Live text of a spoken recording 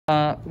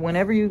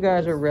Whenever you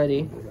guys are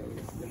ready,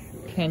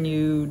 can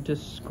you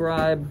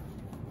describe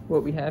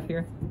what we have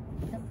here?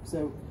 Yep.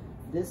 So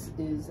this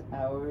is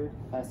our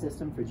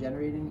system for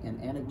generating an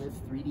Anaglyph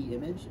 3D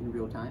image in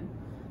real time.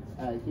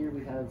 Here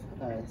we have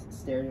a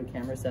stereo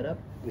camera setup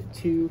with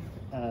two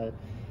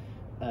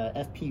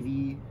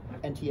FPV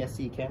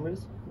NTSC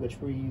cameras, which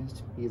were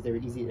used because they were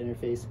easy to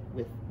interface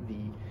with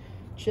the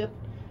chip.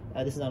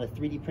 This is on a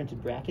 3D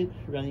printed bracket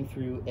running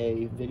through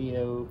a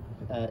video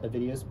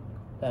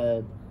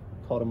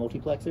called a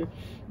multiplexer.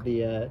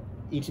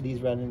 Each of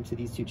these run into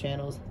these two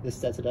channels. This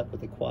sets it up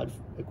with a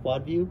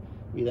quad view.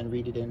 We then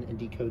read it in and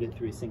decode it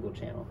through a single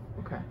channel.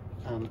 Okay.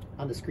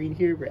 On the screen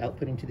here, we're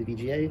outputting to the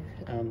VGA.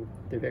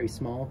 They're very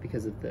small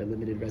because of the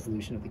limited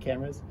resolution of the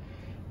cameras.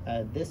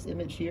 This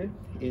image here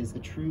is a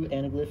true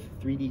Anaglyph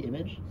 3D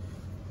image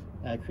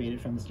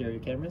created from the stereo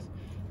cameras.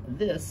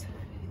 This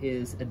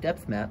is a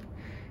depth map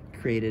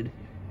created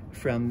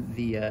from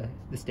the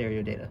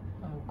stereo data.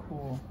 Oh,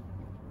 cool.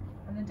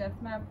 And the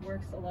depth map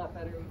works a lot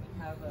better when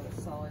you have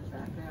a solid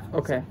background.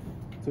 Okay.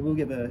 So we'll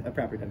give a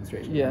proper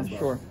demonstration. Yeah, as well.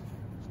 sure.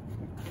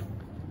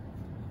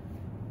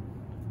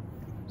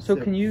 So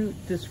can you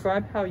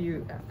describe how are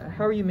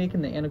you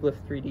making the Anaglyph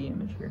 3D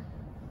image here?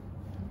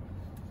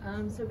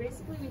 So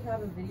basically we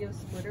have a video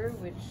splitter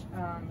which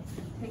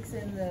takes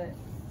in the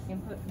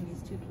input from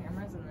these two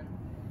cameras and then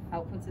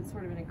outputs it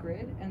sort of in a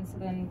grid. And so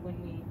then when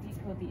we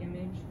decode the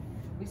image,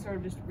 we sort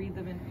of just read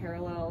them in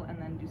parallel and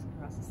then do some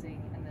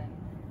processing, and then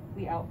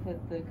we output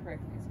the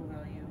correct pixel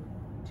value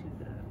to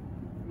the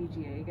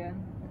VGA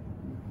again.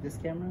 This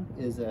camera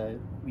is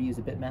we use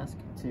a bit mask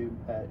to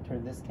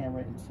turn this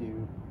camera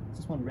into, is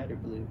this one red or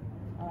blue?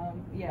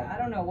 Yeah, I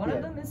don't know. One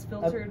of them is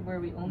filtered where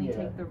we only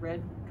take the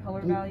red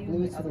color value.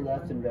 Blue is to the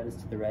left and red is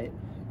to the right.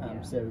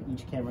 Yeah. So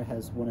each camera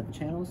has one of the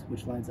channels,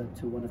 which lines up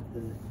to one of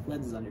the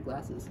lenses on your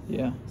glasses.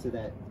 Yeah. So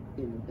that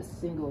in a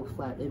single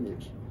flat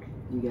image,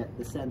 you get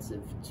the sense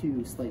of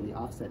two slightly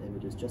offset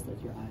images, just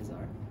like your eyes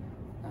are.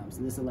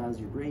 So this allows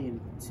your brain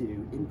to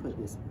input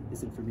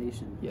this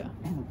information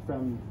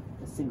from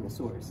a single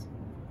source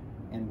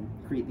and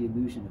create the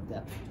illusion of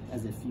depth,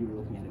 as if you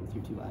were looking at it with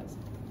your two eyes.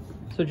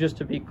 So just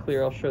to be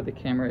clear, I'll show the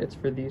camera. It's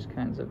for these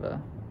kinds of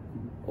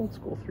old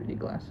school 3D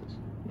glasses.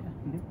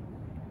 Yeah.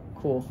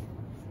 Cool.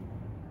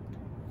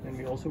 And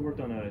we also worked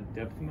on a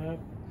depth map.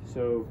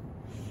 So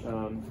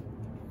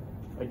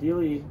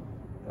ideally,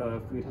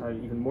 if we'd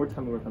had even more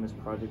time to work on this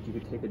project, you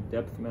could take a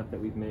depth map that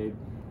we've made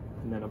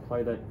and then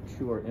apply that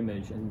to our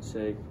image and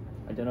say,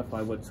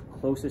 identify what's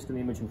closest to the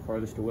image and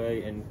farthest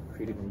away and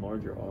create even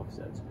larger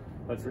offsets.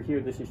 But for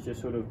here, this is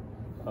just sort of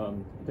a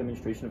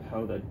demonstration of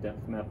how that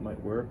depth map might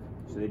work.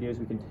 So the idea is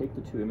we can take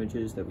the two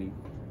images that we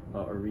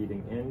are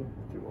reading in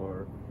through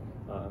our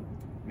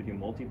video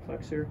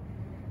multiplexer,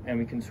 and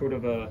we can sort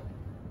of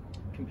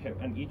compare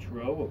on each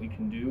row. What we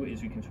can do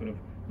is we can sort of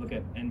look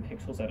at n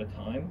pixels at a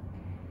time,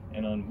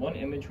 and on one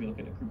image we look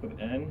at a group of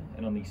n,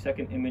 and on the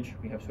second image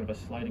we have sort of a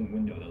sliding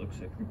window that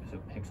looks at groups of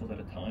pixels at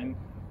a time.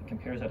 It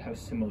compares out how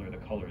similar the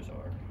colors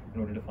are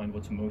in order to find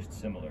what's most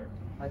similar.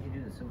 How did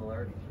you do the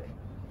similarity thing?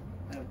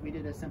 We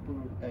did a simple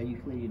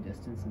Euclidean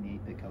distance in the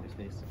 8-bit color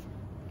space.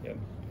 Yep.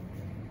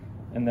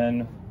 And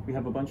then we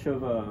have a bunch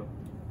of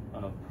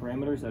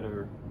parameters that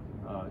are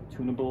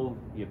tunable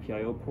via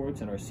PIO ports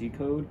in our C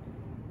code,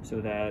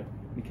 so that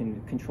we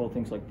can control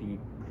things like the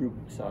group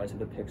size of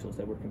the pixels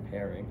that we're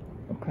comparing.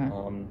 Okay.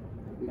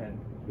 And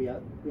we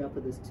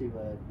output this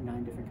to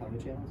 9 different color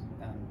channels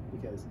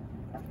because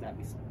after that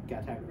we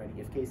got tired of writing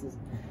if cases,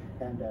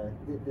 and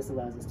this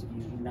allows us to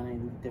view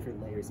 9 different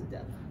layers of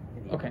depth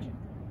in the image.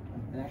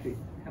 And actually,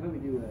 how about we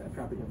do a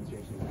proper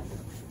demonstration of that?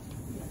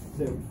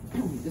 So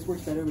this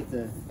works better with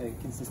a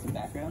consistent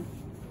background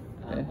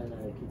and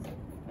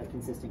a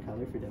consistent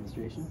color for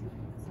demonstration.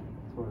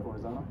 Sort of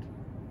horizontal.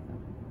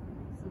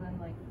 So then,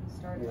 like, you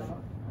start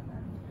out and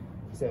then.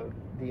 So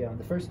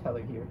the first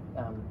color here,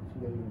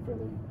 if you go even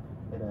further,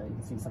 you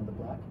can see some of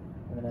the black,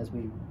 and then as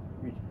we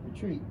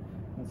retreat,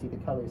 you can see the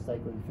colors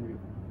cycling through.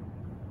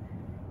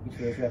 Each of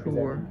those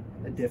represent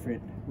a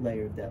different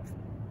layer of depth.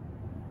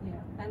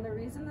 Yeah, and the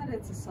reason that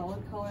it's a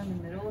solid color in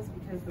the middle is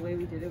because the way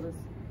we did it was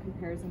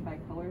comparison by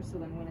color, so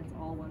then when it's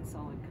all one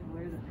solid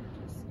color, then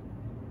it just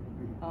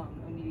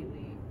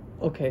immediately...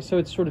 Okay, so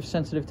it's sort of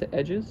sensitive to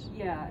edges?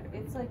 Yeah,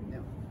 it's like... Yeah.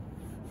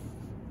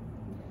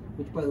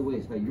 Which, by the way,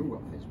 is how your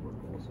eyes work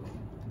also.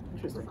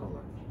 Interesting. Color.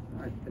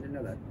 I didn't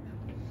know that.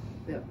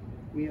 Yeah,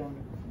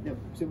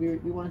 so we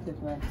wanted to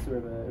implement sort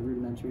of a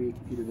rudimentary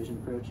computer vision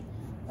approach.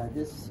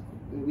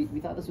 We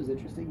thought this was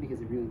interesting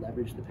because it really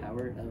leveraged the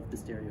power of the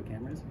stereo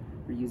cameras.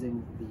 We're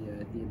using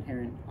the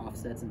inherent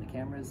offsets in the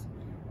cameras,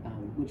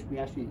 which we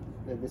actually,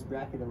 this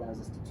bracket allows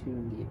us to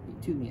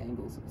tune the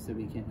angles, so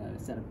we can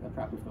set up a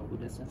proper focal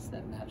distance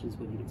that matches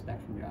what you'd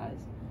expect from your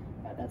eyes.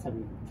 That's how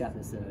we got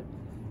this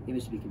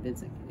image to be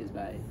convincing, is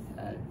by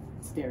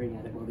staring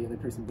at it while the other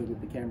person looked at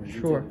the cameras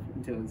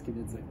until it was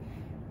convincing.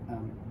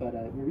 But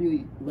we're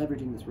really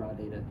leveraging this raw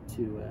data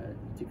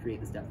to create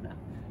this depth map.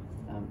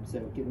 So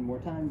given more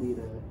time,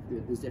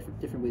 there's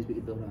different ways we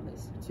could build on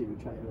this to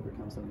try and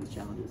overcome some of these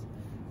challenges.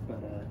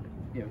 But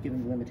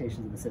given the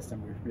limitations of the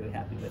system, we're really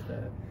happy with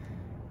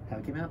how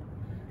it came out.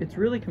 It's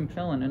really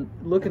compelling, and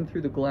looking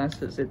through the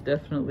glasses, it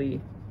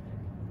definitely.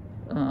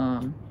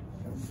 The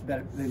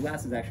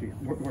glasses actually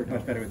work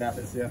much better without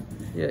this. Yeah.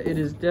 Yeah, it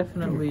is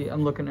definitely.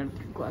 I'm looking at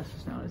the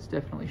glasses now. It's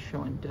definitely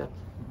showing depth.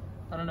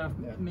 I don't know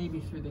if maybe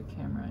through the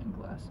camera and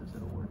glasses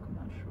it'll work. I'm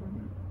not sure.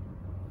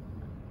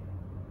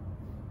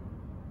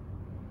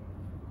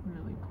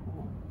 Really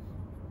cool.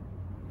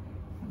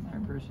 And there,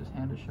 Bruce's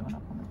hand is showing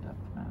up on the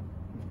depth map.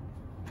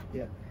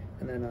 Yeah,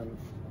 and then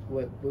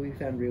what we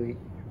found really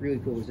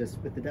cool was just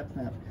with the depth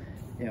map,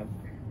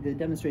 the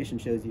demonstration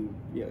shows you,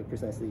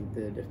 precisely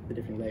the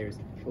different layers.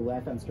 But what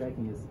I found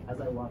striking is as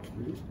I walked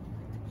through,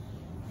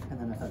 and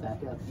then if I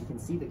back up, you can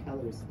see the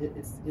colors.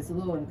 It's a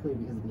little unclear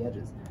because of the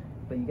edges,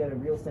 but you get a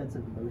real sense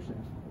of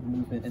motion,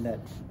 movement, and that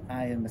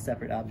I am a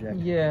separate object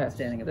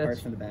standing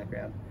apart from the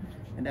background.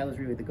 And that was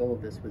really the goal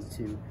of this, was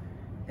to,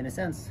 in a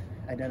sense,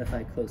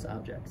 identify close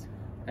objects,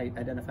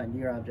 identify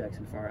near objects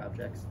and far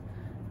objects.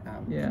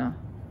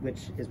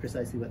 Which is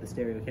precisely what the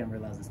stereo camera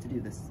allows us to do,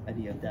 this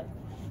idea of depth.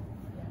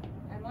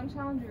 And one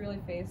challenge we really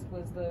faced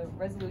was the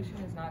resolution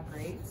is not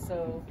great,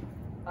 so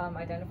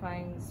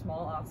identifying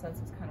small offsets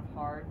is kind of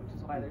hard, which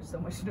is why there's so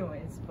much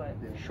noise, but...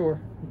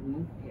 Sure.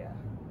 Yeah.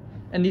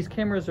 And these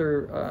cameras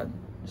are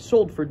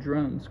sold for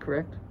drones,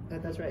 correct?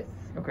 That's right.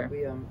 Okay.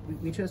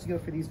 We chose to go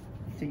for use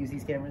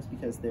these cameras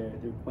because they're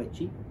quite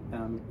cheap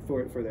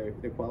for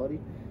their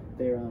quality.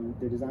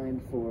 They're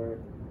designed for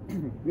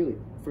really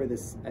for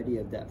this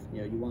idea of depth. They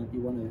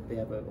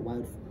have a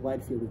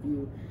wide field of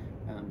view.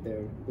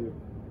 They're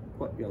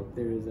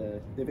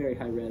very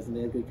high res, and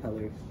they have good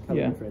color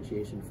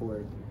differentiation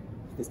for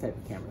this type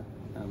of camera.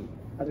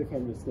 Other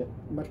cameras get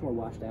much more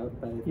washed out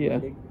by the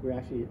lighting. We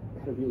actually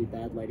had a really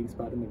bad lighting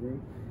spot in the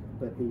room,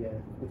 but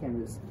the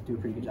cameras do a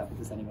pretty good job with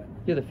this anyway.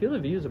 Yeah, the field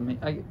of view is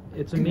amazing.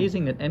 It's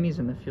amazing that Emmi's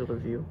in the field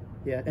of view.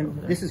 Yeah, and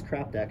this is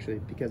cropped actually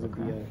because of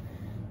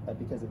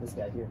because of this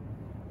guy here.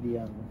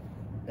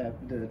 The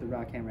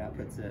raw camera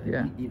output's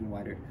even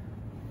wider.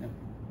 Yeah.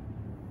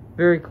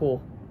 Very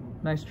cool.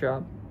 Nice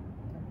job.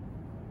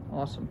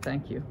 Awesome.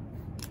 Thank you.